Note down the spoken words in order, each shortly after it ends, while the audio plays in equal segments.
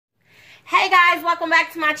guys, welcome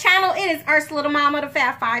back to my channel. It is Ursula the Mama, the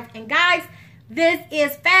Fab Five, and guys, this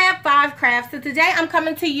is Fab Five Crafts. So today I'm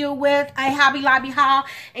coming to you with a Hobby Lobby haul,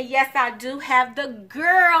 and yes, I do have the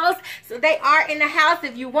girls, so they are in the house.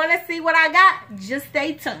 If you want to see what I got, just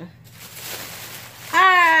stay tuned.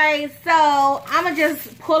 Alright, so I'm going to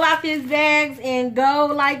just pull out these bags and go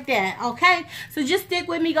like that, okay? So just stick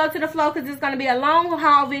with me, go to the flow, because it's going to be a long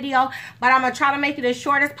haul video, but I'm going to try to make it as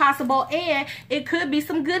short as possible, and it could be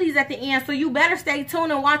some goodies at the end, so you better stay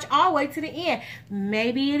tuned and watch all the way to the end.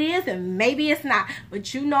 Maybe it is, and maybe it's not,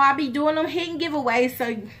 but you know I be doing them hidden giveaways, so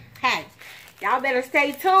hey, y'all better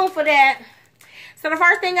stay tuned for that. So the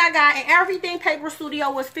first thing I got, and everything Paper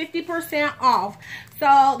Studio was 50% off.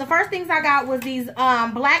 So the first things I got was these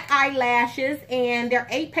black eyelashes, and they're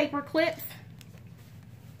 8 paper clips.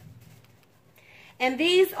 And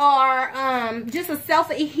these are just a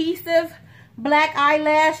self-adhesive black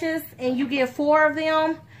eyelashes, and you get 4 of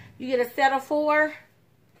them. You get a set of 4.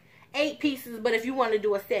 8 pieces, but if you want to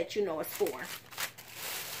do a set, you know it's 4.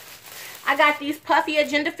 I got these Puffy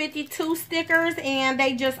Agenda 52 stickers, and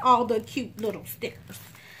they just all the cute little stickers.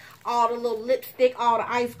 All the little lipstick, all the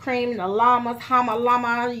ice cream, the llamas, Hama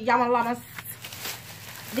Llama, Yama Llamas.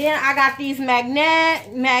 Then I got these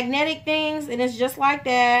magnetic things, and it's just like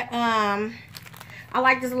that. I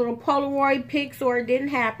like this little Polaroid pic, so it didn't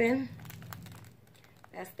happen.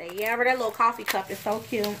 That's the that little coffee cup is so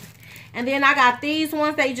cute. And then I got these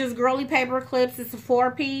ones. They just girly paper clips. It's a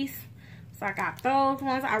 4-piece. So I got those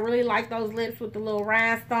ones. I really like those lips with the little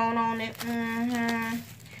rhinestone on it.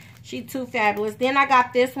 She too fabulous. Then I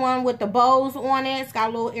got this one with the bows on it. It's got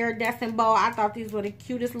a little iridescent bow. I thought these were the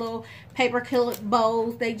cutest little paper clip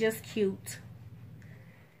bows. They just cute.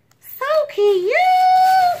 So cute.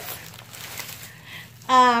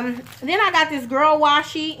 Then I got this girl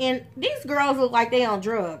washi, and these girls look like they on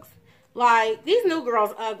drugs. Like, these new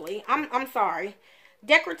girls ugly. I'm sorry.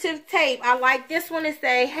 Decorative tape. I like this one to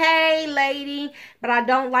say, hey lady, but I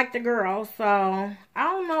don't like the girl, so I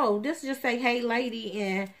don't know. This just say, hey lady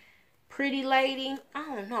and pretty lady. I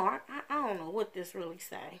don't know. I don't know what this really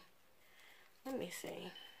say. Let me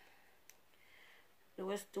see. Do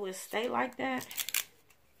it stay like that?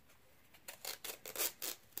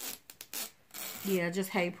 Yeah, just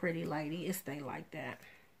hey pretty lady. It stay like that.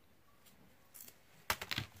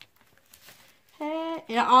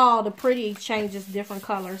 And all the pretty changes different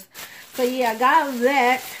colors. So yeah, I got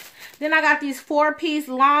that. Then I got these 4-piece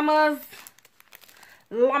llamas.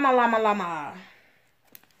 Llama.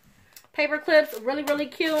 Paper clips, really, really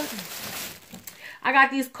cute. I got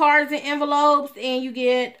these cards and envelopes, and you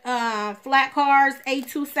get flat cards,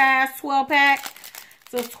 A2 size, 12-pack.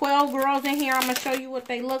 So 12 girls in here. I'm going to show you what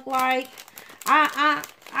they look like.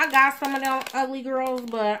 I got some of them ugly girls,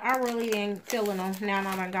 but I really ain't feeling them now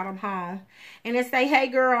that I got them home. And it say, hey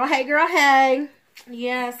girl, hey.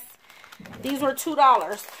 Yes. These were $2.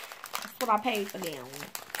 That's what I paid for them.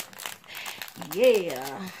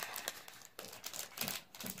 Yeah.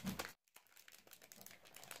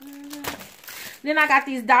 Then I got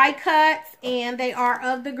these die cuts, and they are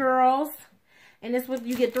of the girls. And this was,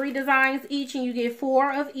 you get 3 designs each, and you get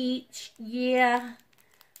 4 of each. Yeah.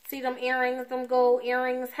 See them earrings, them gold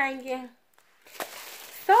earrings hanging.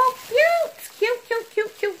 So cute.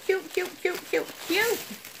 Cute.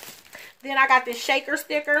 Then I got this shaker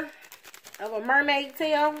sticker of a mermaid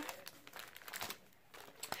tail.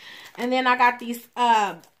 And then I got these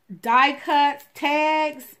die cuts,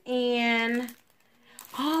 tags, and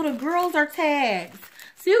all the girls are tags.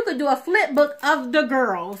 So you could do a flip book of the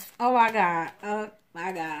girls. Oh my God. Oh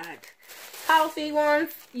my God. Coffee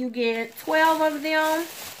ones, you get 12 of them.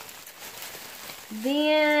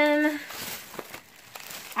 Then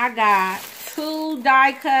I got 2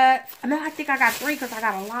 die cuts. No, I think I got 3 because I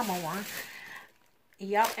got a llama one.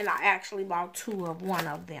 Yep, and I actually bought 2 of one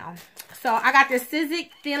of them. So I got this Sizzix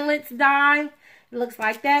Thinlits die. It looks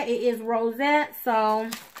like that. It is rosette. So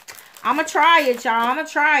I'm going to try it, y'all. I'm going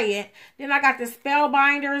to try it. Then I got the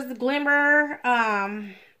Spellbinders Glimmer.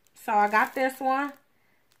 So I got this one.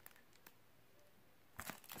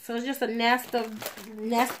 So it's just a nest of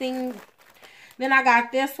nesting. Then I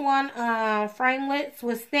got this one, framelits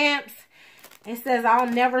with stamps. It says, I'll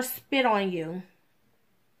never spit on you.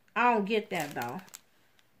 I don't get that, though.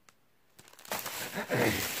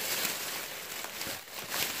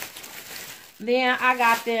 Then I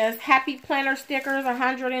got this Happy Planner stickers,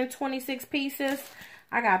 126 pieces.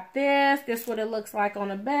 I got this. This is what it looks like on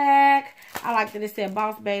the back. I like that it said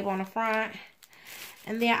Boss Babe on the front.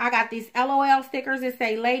 And then I got these LOL stickers. It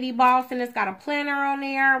say Lady Boss, and it's got a planner on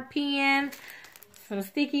there, a pen, some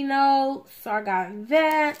sticky notes. So I got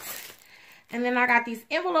that. And then I got these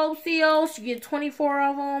envelope seals. You get 24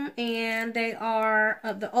 of them. And they are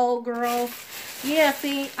of the old girls. Yeah,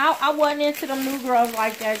 see, I wasn't into them new girls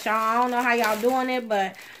like that, y'all. I don't know how y'all doing it.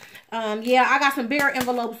 But, yeah, I got some bigger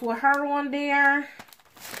envelopes with her on there.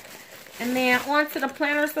 And then on to the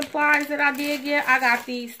planner supplies that I did get. I got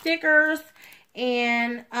these stickers.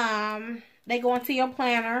 And they go into your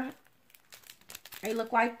planner. They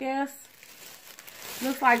look like this.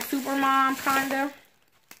 Looks like Supermom, kind of.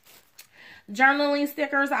 Journaling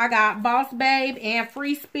stickers. I got Boss Babe and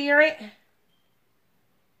Free Spirit.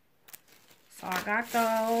 So I got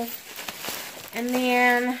those. And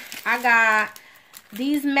then I got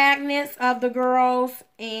these magnets of the girls.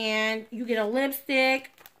 And you get a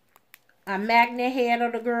lipstick, a magnet head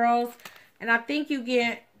of the girls. And I think you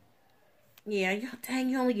get, yeah, dang,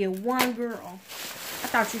 you only get one girl. I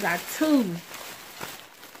thought you got two.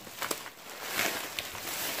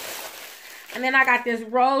 And then I got this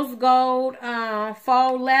rose gold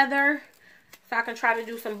faux leather. So I can try to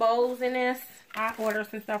do some bows in this. I ordered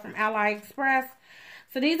some stuff from AliExpress.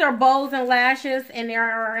 So these are bows and lashes. And they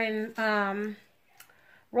are in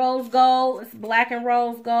rose gold. It's black and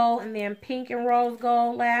rose gold. And then pink and rose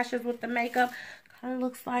gold lashes with the makeup. Kind of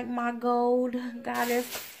looks like my gold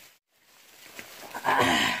goddess.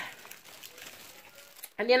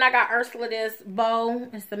 And then I got Ursula this bow.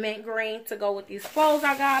 It's the mint green to go with these clothes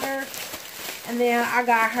I got her. And then I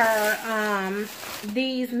got her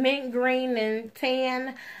these mint green and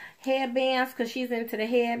tan headbands because she's into the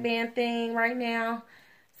headband thing right now.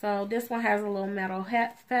 So this one has a little metal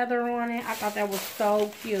feather on it. I thought that was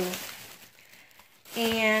so cute.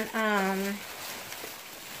 And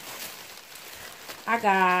I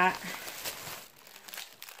got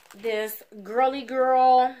this girly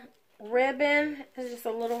girl ribbon. It's just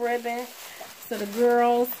a little ribbon. So the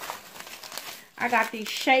girls. I got these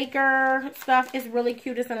shaker stuff. It's really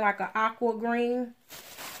cute. It's in like an aqua green.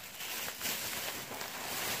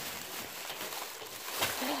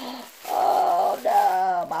 Oh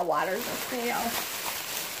no, my water's a spill.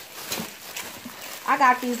 I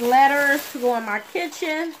got these letters to go in my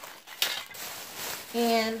kitchen.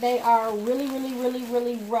 And they are really, really, really,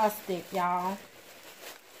 really rustic, y'all.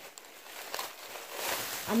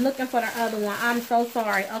 I'm looking for the other one. I'm so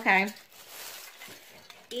sorry. Okay.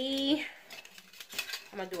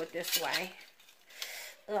 I'm going to do it this way.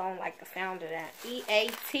 I don't like the sound of that.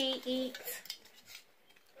 EAT, eat.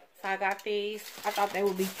 So I got these. I thought they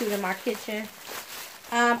would be cute in my kitchen.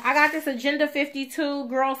 I got this Agenda 52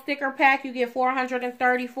 girl sticker pack. You get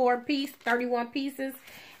 431 pieces.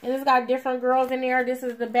 And it's got different girls in there. This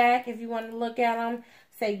is the back if you want to look at them.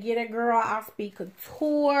 Say, get it, girl. I'll speak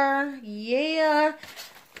couture. Yeah.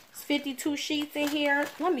 It's 52 sheets in here.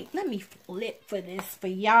 Let me flip for this for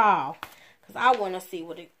y'all. Because I want to see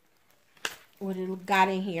what it got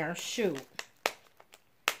in here. Shoot.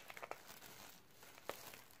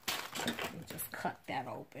 Let me just cut that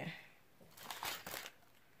open.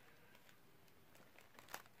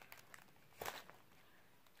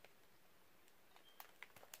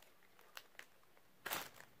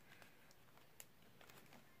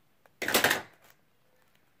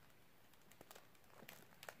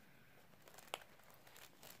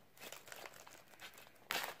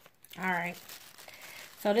 Alright.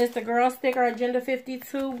 So this is the girl sticker, Agenda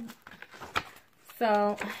 52.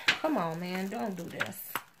 So, come on, man. Don't do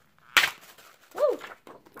this. Woo!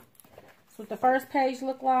 That's what the first page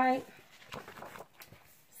look like.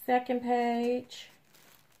 Second page.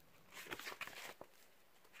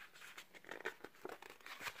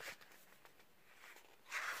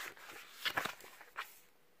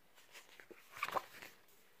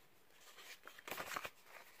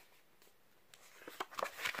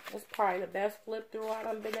 It's probably the best flip through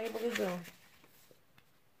I've been able to do.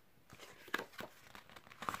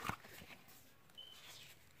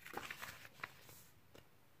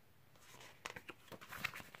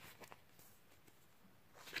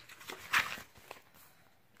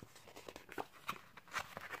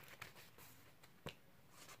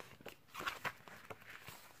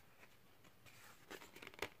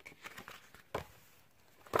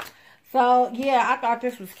 So, yeah, I thought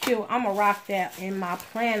this was cute. I'm going to rock that in my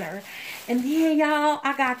planner. And then, y'all,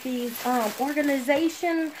 I got these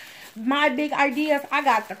organization, my big ideas. I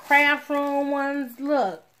got the craft room ones.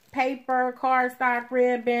 Look, paper, cardstock,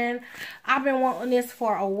 ribbon. I've been wanting this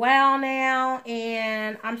for a while now.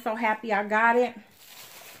 And I'm so happy I got it.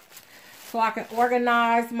 So I can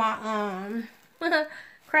organize my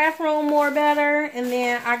craft room more better. And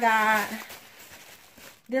then I got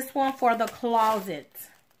this one for the closet.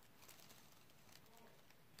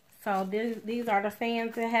 So these are the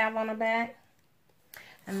sayings to have on the back.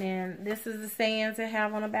 And then this is the sayings to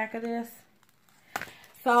have on the back of this.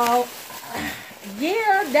 So,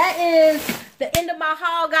 yeah, that is the end of my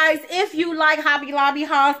haul, guys. If you like Hobby Lobby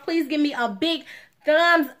hauls, please give me a big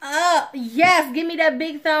thumbs up. Yes, give me that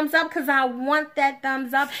big thumbs up because I want that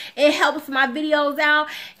thumbs up. It helps my videos out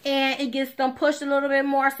and it gets them pushed a little bit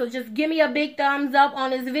more. So just give me a big thumbs up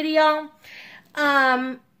on this video.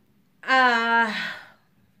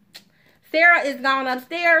 Sarah is gone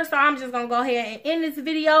upstairs, so I'm just going to go ahead and end this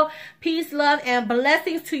video. Peace, love, and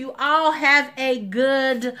blessings to you all. Have a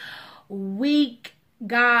good week,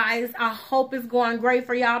 guys. I hope it's going great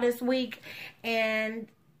for y'all this week. And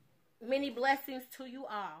many blessings to you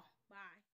all.